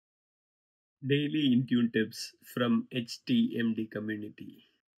Daily Intune tips from HTMD community.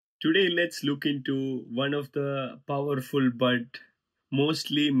 Today let's look into one of the powerful but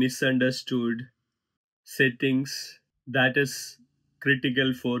mostly misunderstood settings that is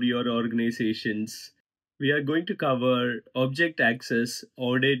critical for your organizations. We are going to cover Object Access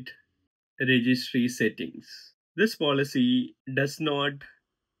Audit Registry settings. This policy does not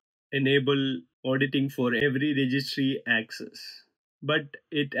enable auditing for every registry access, but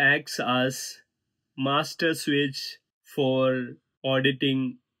it acts as master switch for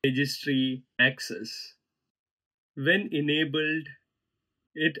auditing registry access. When enabled,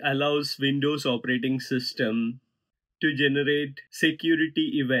 it allows Windows operating system to generate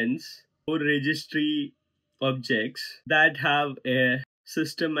security events for registry objects that have a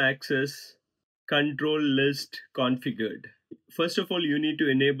system access control list configured. First of all, you need to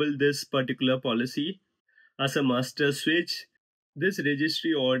enable this particular policy as a master switch. This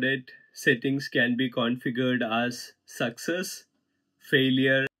registry audit settings can be configured as success,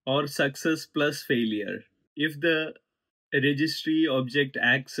 failure, or success plus failure. If the registry object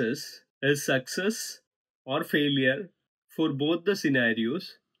access is success or failure for both the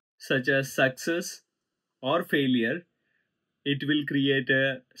scenarios, such as success or failure, it will create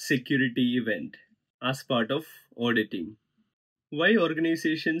a security event as part of auditing. Why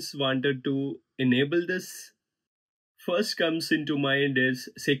organizations wanted to enable this? First comes into mind is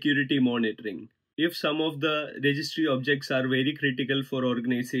security monitoring. If some of the registry objects are very critical for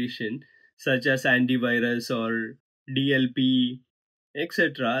organization, such as antivirus or DLP,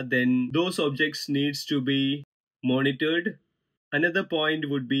 etc., then those objects needs to be monitored. Another point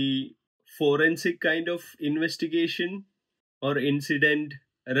would be forensic kind of investigation or incident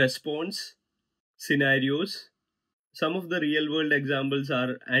response scenarios. Some of the real world examples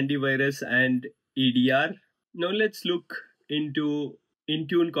are antivirus and EDR. Now let's look into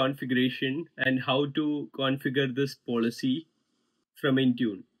Intune configuration and how to configure this policy from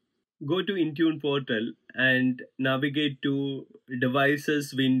Intune. Go to Intune portal and navigate to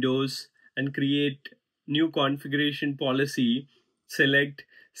Devices, Windows, and create new configuration policy. Select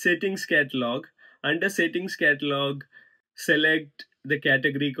Settings Catalog. Under Settings Catalog, select the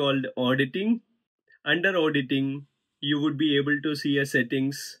category called Auditing. Under Auditing, you would be able to see a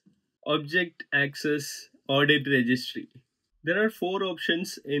settings Object Access Audit Registry. There are 4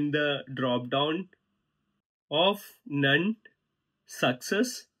 options in the drop down: off, none,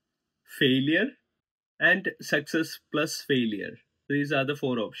 success, failure, and success plus failure. These are the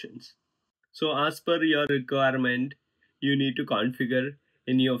 4 options. So as per your requirement, you need to configure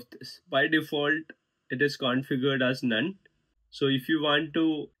any of this. By default, it is configured as none. So if you want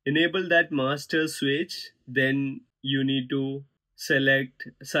to enable that master switch, then you need to select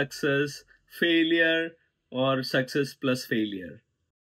success, failure, or success plus failure.